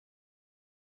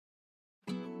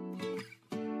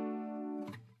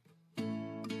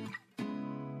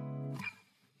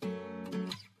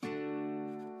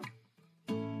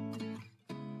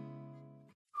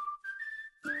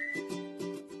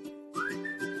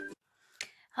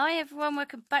Hi everyone,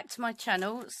 welcome back to my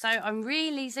channel. So I'm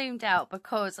really zoomed out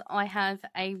because I have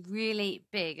a really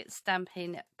big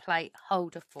stamping plate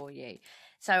holder for you.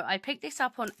 So I picked this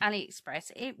up on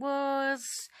AliExpress.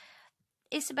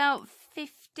 It's about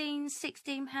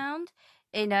 £15–16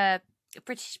 in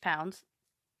British pounds.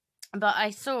 But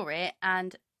I saw it,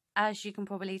 and as you can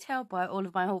probably tell by all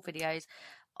of my haul videos,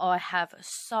 I have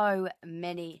so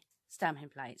many stamping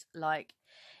plates. Like,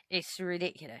 it's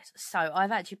ridiculous. So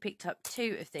I've actually picked up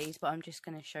 2 of these, but I'm just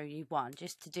going to show you one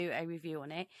just to do a review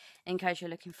on it in case you're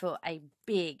looking for a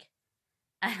big,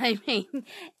 and I mean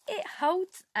it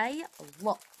holds a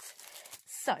lot.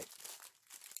 So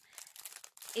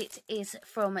it is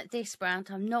from this brand.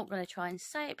 I'm not going to try and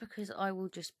say it because I will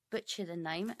just butcher the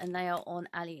name, and they are on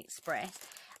AliExpress,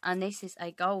 and this is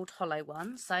a gold Holo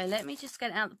one. So let me just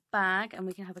get it out of the bag and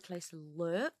we can have a closer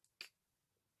look.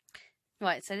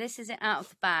 Right, so this is it out of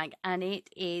the bag, and it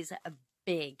is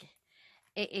big.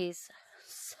 It is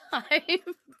so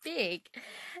big.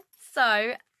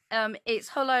 So, it's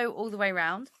hollow all the way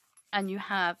around, and you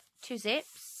have 2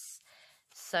 zips.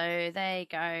 So they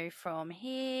go from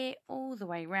here all the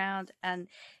way around, and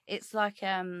it's like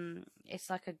a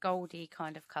goldy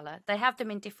kind of colour. They have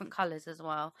them in different colours as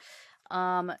well.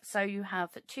 So you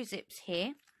have 2 zips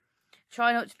here.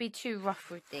 Try not to be too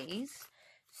rough with these.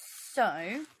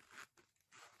 So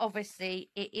obviously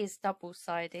it is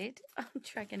double-sided. I'm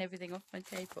dragging everything off my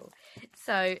table.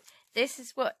 So this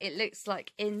is what it looks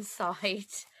like inside.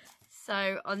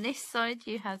 So on this side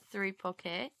you have 3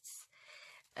 pockets,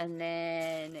 and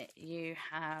then you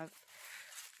have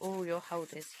all your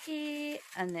holders here,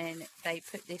 and then they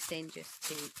put this in just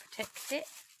to protect it.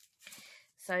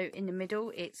 So in the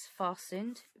middle it's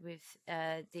fastened with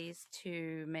these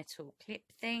 2 metal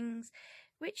clip things,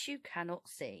 which you cannot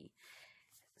see.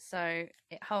 So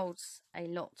it holds a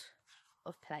lot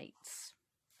of plates,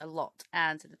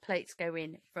 and the plates go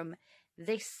in from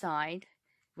this side,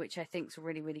 which I think is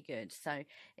really, really good. So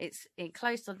it's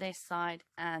enclosed on this side,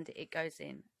 and it goes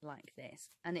in like this,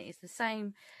 and it is the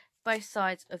same both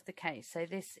sides of the case. So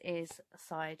this is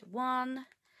side 1,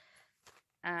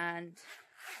 and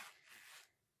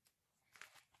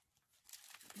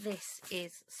this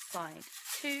is side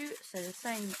 2. So the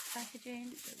same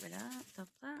packaging. Get rid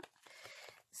of that.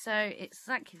 So it's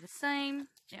exactly the same.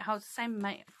 It holds the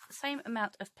same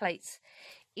amount of plates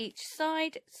each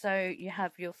side. So you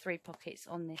have your 3 pockets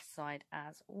on this side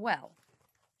as well.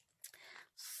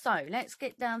 So let's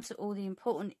get down to all the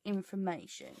important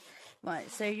information.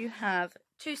 Right, so you have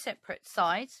 2 separate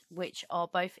sides, which are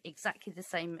both exactly the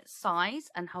same size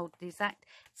and hold the exact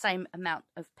same amount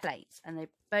of plates. And they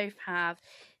both have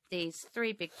these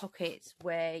 3 big pockets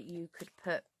where you could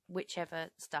put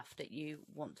whichever stuff that you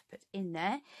want to put in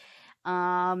there.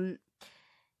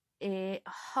 It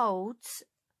holds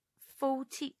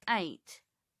 48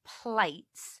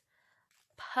 plates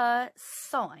per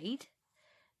side.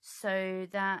 So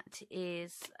that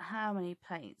is how many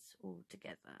plates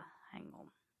altogether? Hang on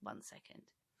 1 second.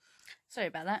 Sorry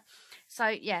about that. So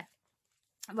yeah,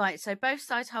 right, so both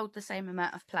sides hold the same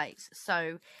amount of plates.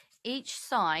 So each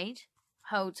side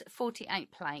holds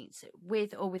 48 plates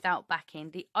with or without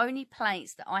backing. The only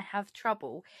plates that I have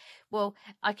trouble, well,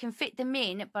 I can fit them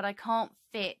in, but I can't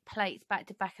fit plates back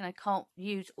to back, and I can't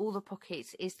use all the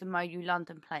pockets, is the Mezerdoo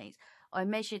London plates. I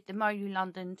measured the Mezerdoo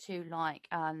London to like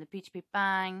the Beauty Big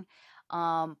Bang,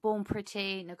 Born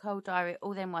Pretty, Nicole Diary,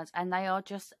 all them ones, and they are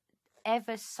just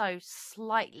ever so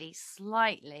slightly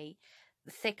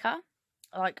thicker.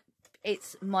 Like,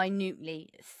 it's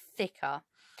minutely thicker.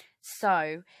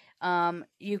 So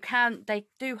they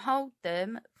do hold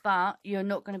them, but you're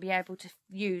not going to be able to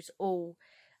use all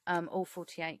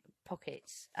 48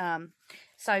 pockets.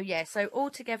 So yeah, so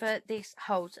altogether this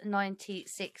holds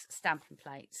 96 stamping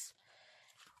plates.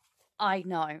 I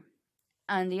know.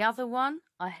 And the other one,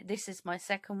 this is my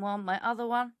second one. My other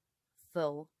one,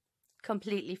 full,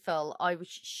 completely full. I was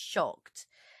shocked.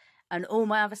 And all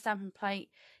my other stamping plate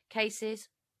cases,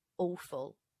 all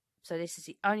full. So this is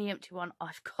the only empty one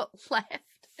I've got left.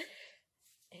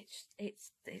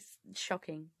 It's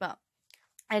shocking, but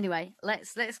anyway,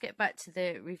 let's get back to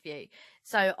the review.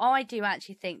 So I do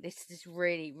actually think this is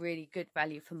really, really good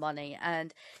value for money,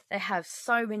 and they have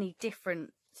so many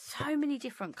different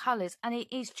colors, and it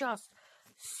is just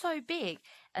so big.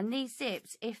 And these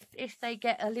zips, if they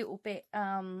get a little bit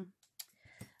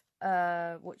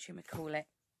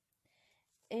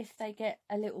if they get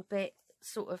a little bit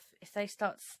sort of, if they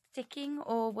start sticking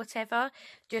or whatever,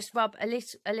 just rub a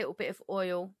little bit of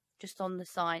oil just on the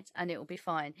sides and it'll be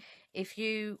fine. If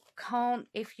you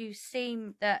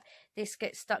seem that this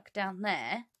gets stuck down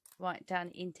there, right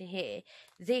down into here.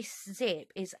 This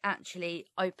zip is actually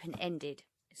open-ended.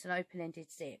 It's an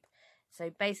open-ended zip. So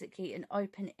basically an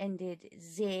open-ended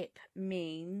zip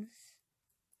means,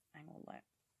 hang on there.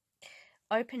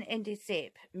 Open-ended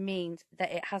zip means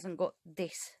that it hasn't got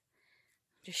this,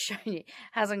 just showing you,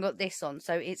 hasn't got this on.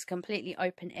 So it's completely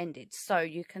open-ended. So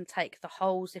you can take the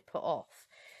whole zipper off.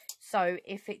 So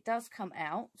if it does come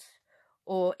out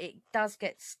or it does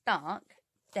get stuck,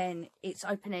 then it's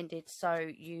open-ended, so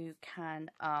you can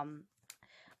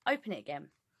open it again.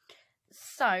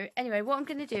 So anyway, what I'm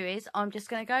going to do is I'm just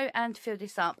going to go and fill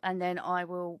this up, and then I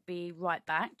will be right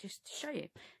back just to show you.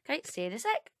 Okay, see you in a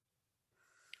sec.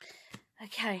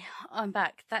 Okay, I'm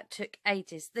back. That took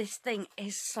ages. This thing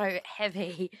is so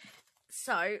heavy.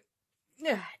 So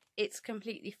it's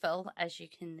completely full, as you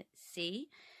can see.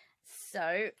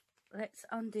 So let's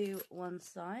undo one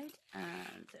side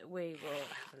and we will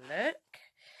have a look.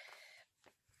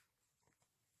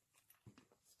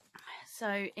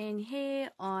 So in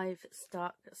here I've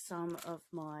stuck some of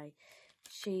my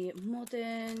She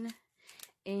Modern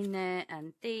in there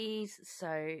and these,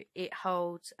 so it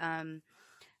holds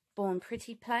Born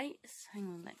Pretty plates. Hang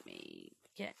on, let me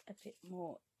get a bit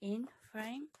more in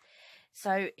frame.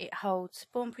 So it holds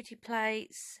Born Pretty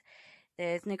plates.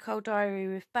 There's Nicole Diary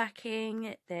with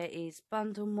backing. There is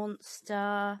Bundle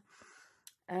Monster.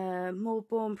 More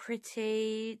Born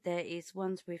Pretty. There is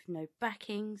ones with no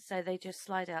backing, so they just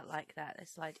slide out like that. They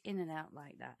slide in and out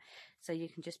like that. So you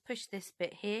can just push this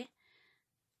bit here,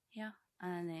 yeah,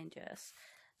 and then just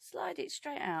slide it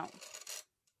straight out.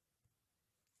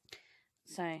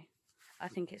 So I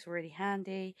think it's really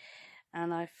handy.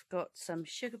 And I've got some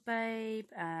Sugar Babe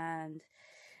and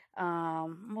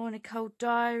more Nicole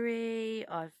Diary.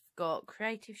 I've got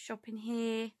Creative Shop in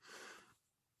here.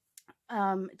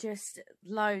 Just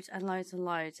loads and loads and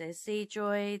loads. There's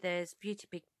Z-Joy, there's Beauty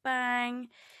Big Bang,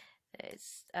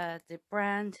 there's the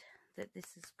brand that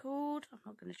this is called. I'm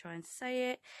not going to try and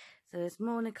say it. So there's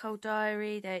more Nicole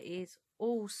Diary. There is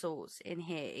all sorts in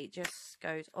here. It just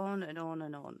goes on and on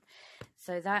and on.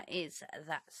 So that is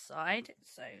that side.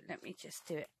 So let me just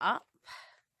do it up,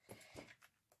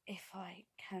 if I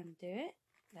can do it.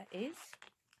 That is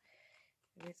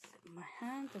with my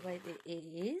hand, the way that it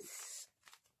is.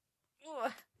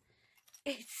 Oh,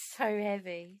 it's so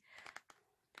heavy.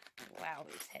 Wow,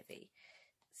 it's heavy.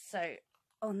 So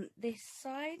on this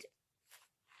side,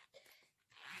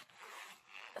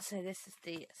 so this is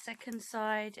the second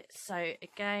side. So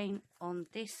again, on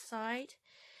this side,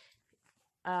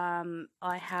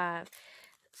 I have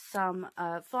some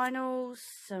vinyls,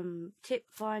 some tip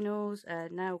vinyls,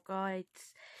 nail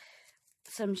guides,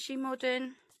 some She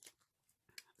Modern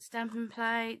stamping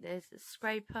plate, there's a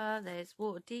scraper, there's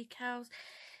water decals,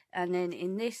 and then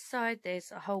in this side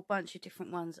there's a whole bunch of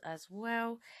different ones as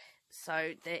well.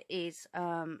 So there is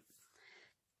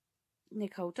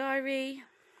Nicole Diary,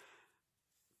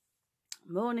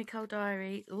 more Nicole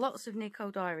Diary, lots of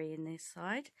Nicole Diary in this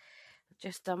side. I've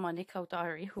just done my Nicole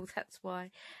Diary haul, that's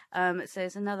why. So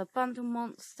there's another Bundle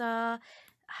Monster,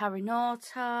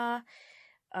 Harinata,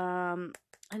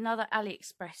 another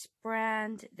AliExpress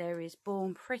brand. There is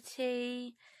Born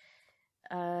Pretty,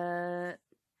 more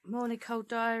Nicole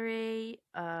Diary,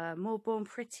 more Born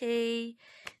Pretty.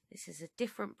 This is a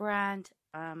different brand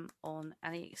on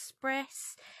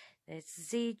AliExpress. There's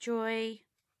Z-Joy.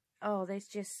 Oh, there's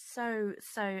just so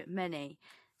many.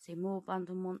 See, more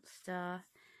Bundle Monster.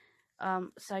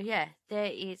 So yeah,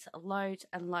 there is loads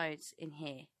and loads in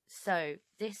here. So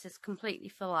this is completely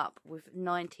full up with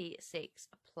 96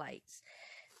 plates.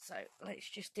 So let's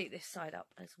just do this side up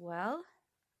as well,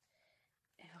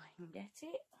 if I can get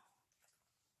it.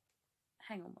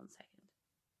 Hang on one second.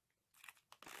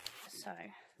 So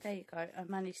there you go. I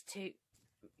managed to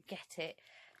get it.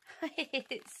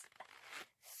 It's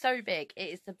so big. It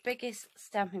is the biggest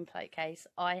stamping plate case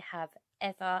I have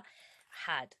ever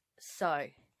had. So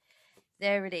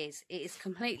there it is. It is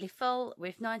completely full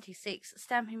with 96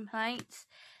 stamping plates,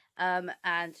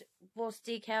 and was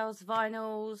decals,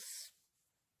 vinyls,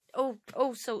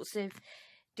 all sorts of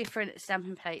different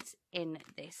stamping plates in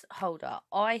this holder.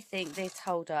 I think this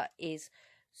holder is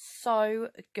so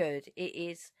good.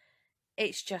 It's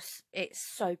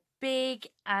so big,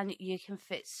 and you can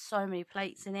fit so many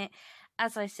plates in it.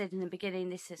 As I said in the beginning,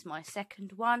 this is my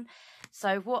second one.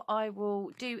 So what I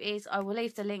will do is I will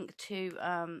leave the link to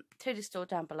the store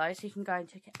down below, so you can go and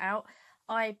check it out.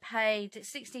 I paid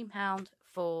 £16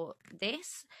 for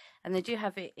this, and they do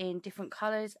have it in different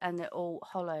colours, and they're all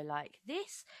hollow like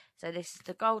this. So this is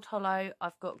the gold hollow.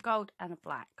 I've got gold and a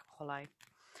black hollow.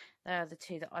 They are the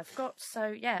two that I've got. So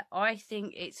yeah, I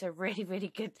think it's a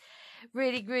really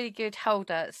good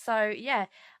holder. So yeah,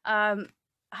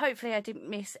 hopefully I didn't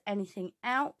miss anything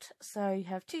out. So you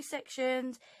have 2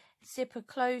 sections, zipper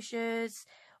closures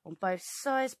on both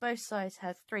sides. Both sides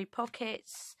have 3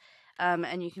 pockets,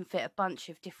 and you can fit a bunch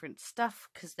of different stuff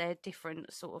because they're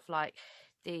different, sort of like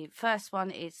the first one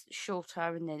is shorter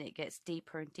and then it gets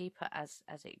deeper and deeper as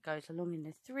it goes along in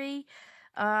the 3.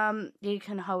 You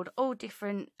can hold all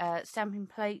different stamping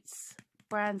plates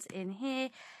brands in here.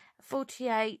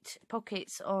 48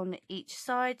 pockets on each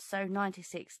side, so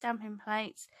 96 stamping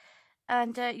plates.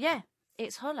 And yeah,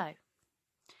 it's hollow,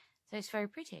 so it's very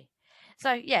pretty.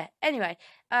 So yeah, anyway,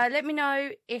 let me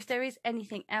know if there is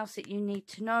anything else that you need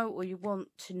to know or you want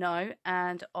to know,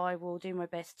 and I will do my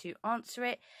best to answer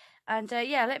it. And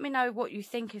yeah, let me know what you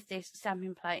think of this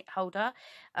stamping plate holder.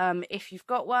 If you've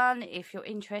got one, if you're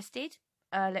interested,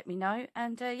 let me know.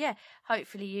 And yeah,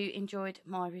 hopefully you enjoyed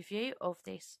my review of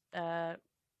this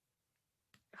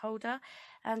holder.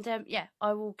 And yeah,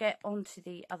 I will get on to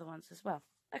the other ones as well.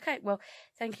 Okay, well,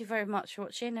 thank you very much for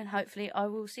watching, and hopefully I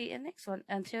will see you in the next one.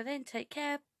 Until then, take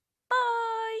care. Bye!